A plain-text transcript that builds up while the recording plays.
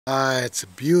It's a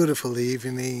beautiful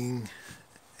evening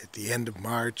at the end of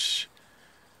March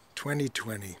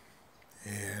 2020,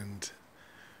 and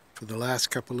for the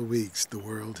last couple of weeks, the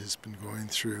world has been going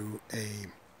through a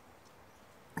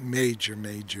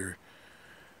major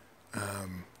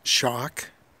shock.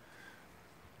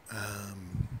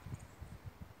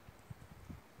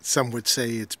 Some would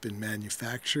say it's been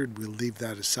manufactured. We'll leave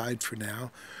that aside for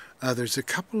now. There's a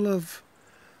couple of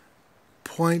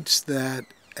points that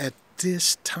at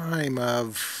this time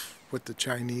of what the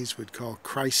Chinese would call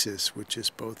crisis, which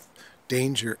is both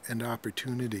danger and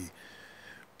opportunity,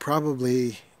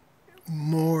 probably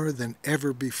more than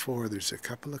ever before, there's a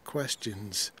couple of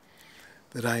questions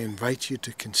that I invite you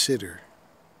to consider.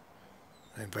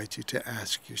 I invite you to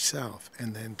ask yourself,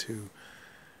 and then to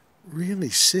really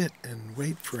sit and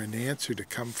wait for an answer to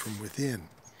come from within.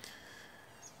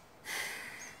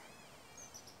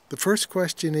 The first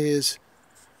question is,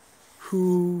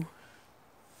 who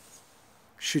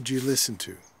should you listen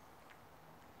to?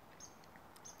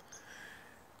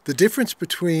 The difference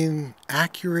between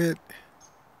accurate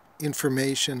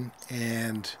information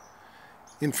and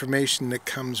information that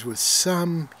comes with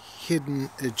some hidden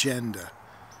agenda,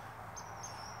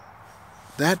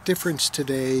 that difference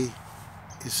today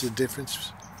is the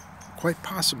difference, quite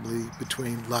possibly,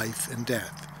 between life and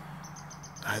death,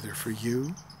 either for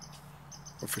you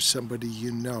or for somebody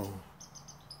you know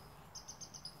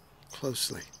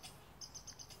closely.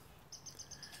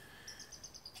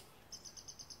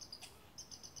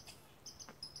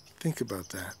 Think about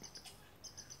that.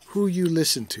 Who you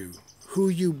listen to, who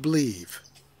you believe,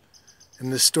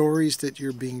 and the stories that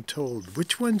you're being told.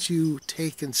 Which ones you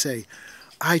take and say,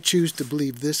 I choose to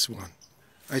believe this one.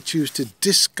 I choose to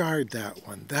discard that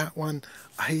one. That one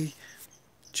I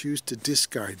choose to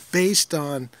discard based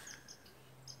on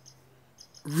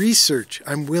research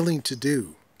I'm willing to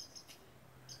do.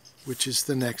 Which is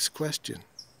the next question.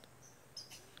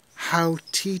 How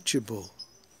teachable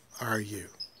are you?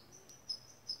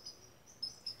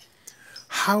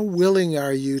 How willing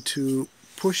are you to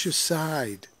push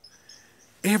aside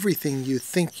everything you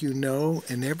think you know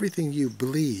and everything you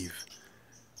believe,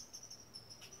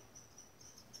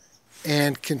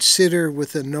 and consider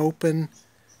with an open,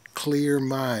 clear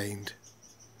mind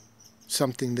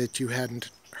something that you hadn't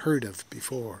heard of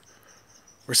before,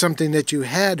 or something that you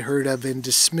had heard of and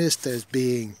dismissed as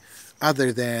being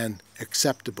other than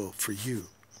acceptable for you?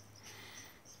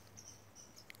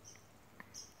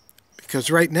 Because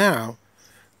right now,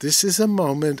 this is a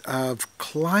moment of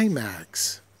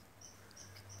climax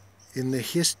in the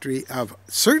history of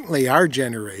certainly our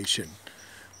generation.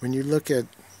 When you look at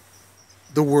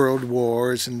the world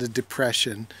wars and the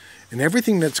Depression and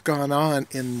everything that's gone on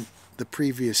in the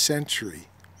previous century,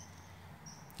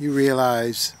 you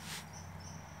realize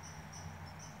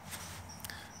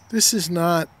this is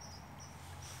not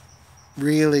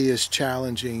really as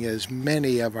challenging as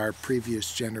many of our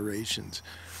previous generations,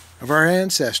 of our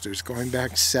ancestors going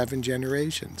back 7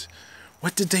 generations.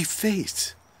 What did they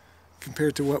face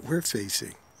compared to what we're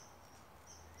facing?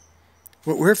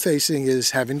 What we're facing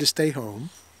is having to stay home,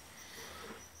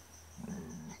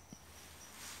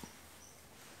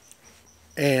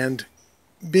 and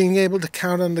being able to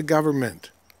count on the government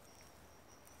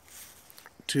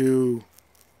to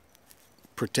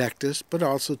protect us, but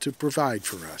also to provide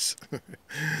for us.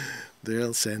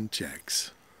 They'll send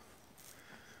checks.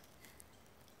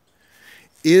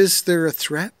 Is there a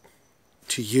threat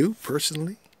to you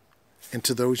personally and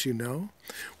to those you know?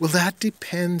 Well, that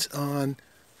depends on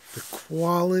the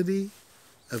quality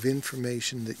of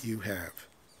information that you have.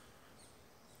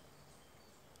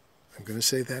 I'm going to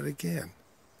say that again,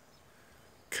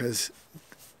 because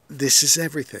this is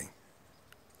everything.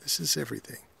 This is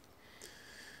everything.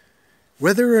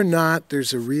 Whether or not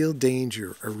there's a real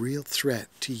danger, a real threat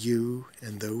to you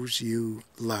and those you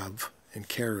love and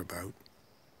care about,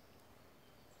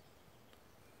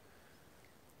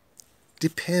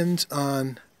 depends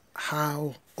on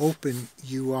how open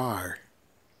you are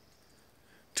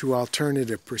to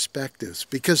alternative perspectives.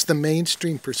 Because the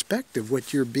mainstream perspective,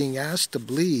 what you're being asked to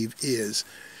believe, is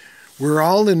we're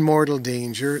all in mortal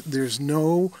danger. There's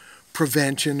no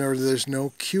prevention or there's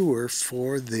no cure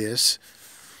for this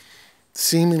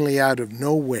seemingly out of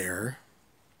nowhere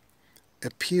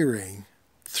appearing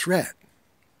threat.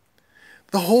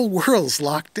 The whole world's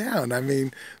locked down. I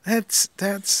mean,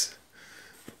 that's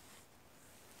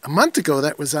a month ago,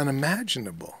 that was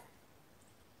unimaginable.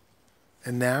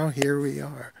 And now here we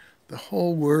are. The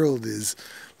whole world is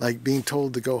like being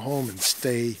told to go home and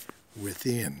stay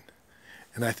within.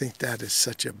 And I think that is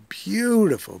such a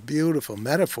beautiful, beautiful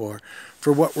metaphor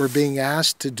for what we're being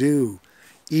asked to do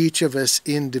each of us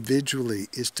individually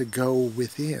is to go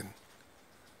within.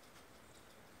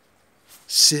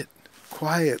 Sit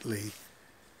quietly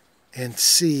and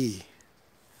see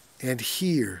and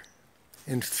hear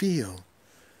and feel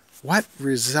what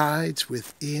resides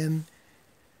within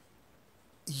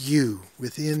you,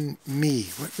 within me,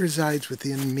 what resides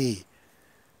within me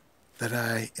that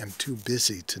I am too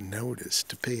busy to notice,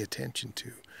 to pay attention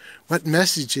to. What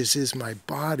messages is my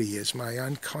body, is my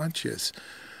unconscious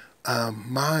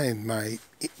mind, my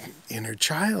inner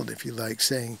child, if you like,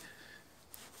 saying,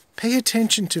 pay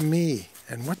attention to me.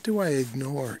 And what do I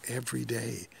ignore every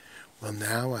day? Well,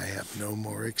 now I have no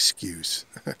more excuse.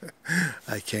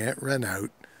 I can't run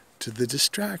out to the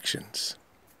distractions.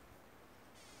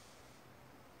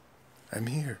 I'm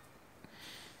here,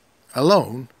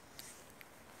 alone,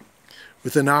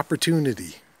 with an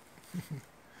opportunity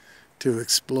to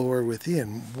explore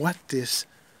within what this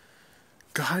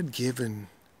God-given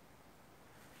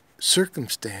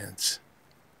circumstance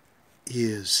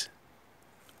is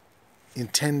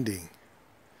intending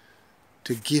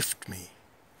to gift me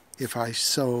if I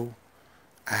so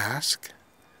ask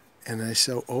and I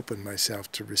so open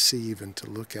myself to receive and to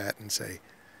look at and say,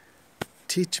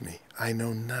 teach me. I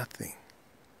know nothing.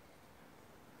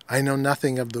 I know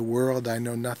nothing of the world. I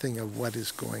know nothing of what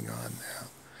is going on now.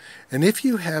 And if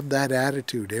you have that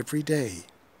attitude every day,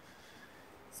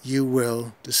 you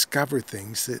will discover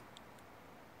things that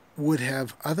would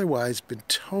have otherwise been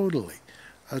totally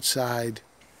outside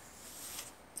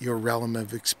your realm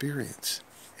of experience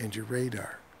and your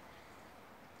radar.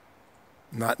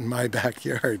 Not in my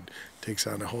backyard takes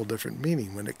on a whole different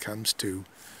meaning when it comes to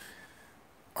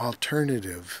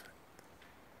alternative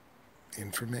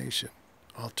information,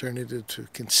 alternative to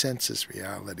consensus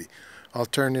reality,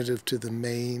 alternative to the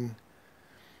mainstream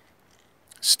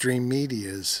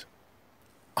media's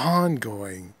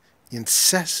ongoing,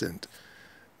 incessant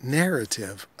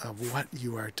narrative of what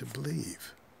you are to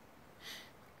believe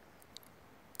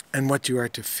and what you are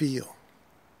to feel.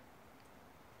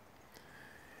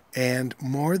 And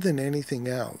more than anything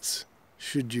else,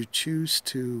 should you choose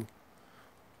to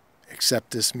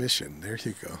accept this mission, there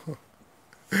you go.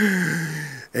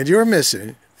 And your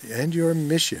mission,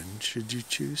 should you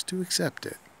choose to accept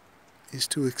it, is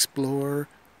to explore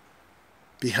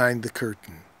behind the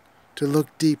curtain, to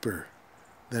look deeper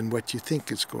than what you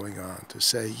think is going on, to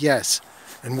say, yes,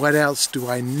 and what else do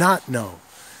I not know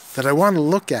that I want to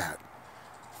look at?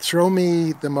 Throw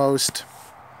me the most,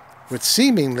 what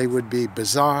seemingly would be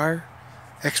bizarre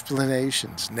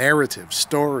explanations, narratives,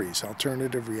 stories,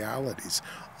 alternative realities.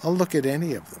 I'll look at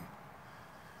any of them.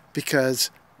 Because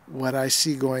what I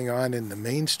see going on in the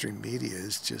mainstream media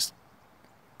is just,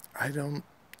 I don't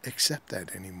accept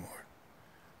that anymore.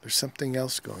 There's something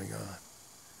else going on.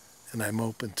 And I'm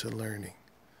open to learning.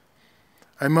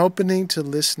 I'm opening to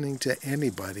listening to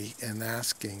anybody and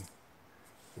asking,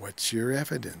 what's your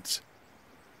evidence?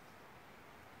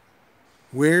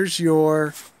 Where's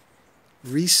your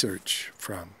research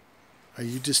from? Are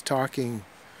you just talking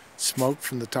smoke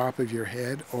from the top of your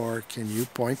head, or can you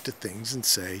point to things and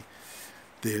say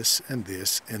this and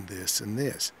this and this and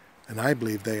this? And I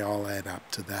believe they all add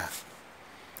up to that.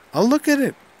 I'll look at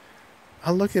it.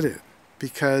 I'll look at it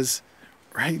because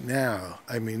right now,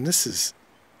 I mean, this is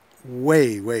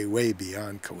way, way, way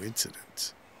beyond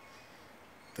coincidence.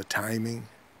 The timing,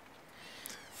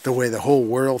 the way the whole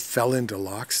world fell into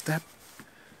lockstep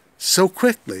so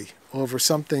quickly over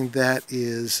something that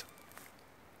is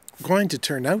going to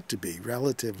turn out to be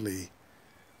relatively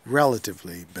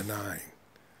benign.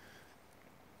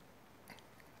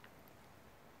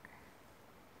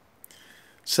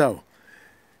 So,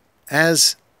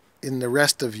 as in the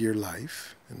rest of your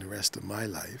life, in the rest of my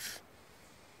life,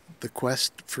 the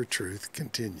quest for truth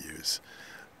continues.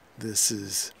 This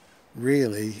is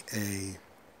really a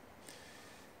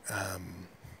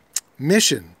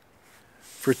mission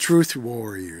for truth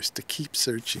warriors to keep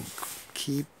searching,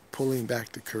 keep pulling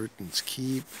back the curtains,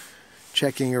 keep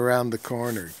checking around the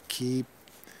corner, keep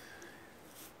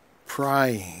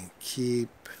prying, keep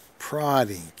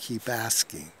prodding, keep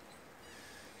asking,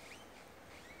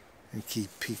 and keep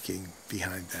peeking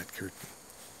behind that curtain.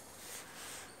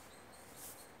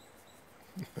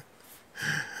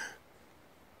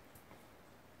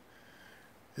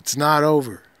 It's not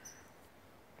over.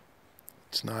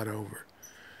 It's not over.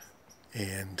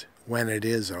 And when it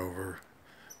is over,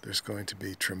 there's going to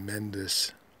be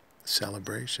tremendous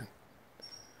celebration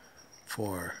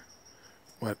for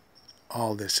what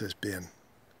all this has been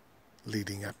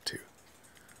leading up to.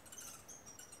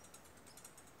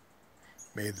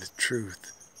 May the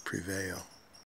truth prevail.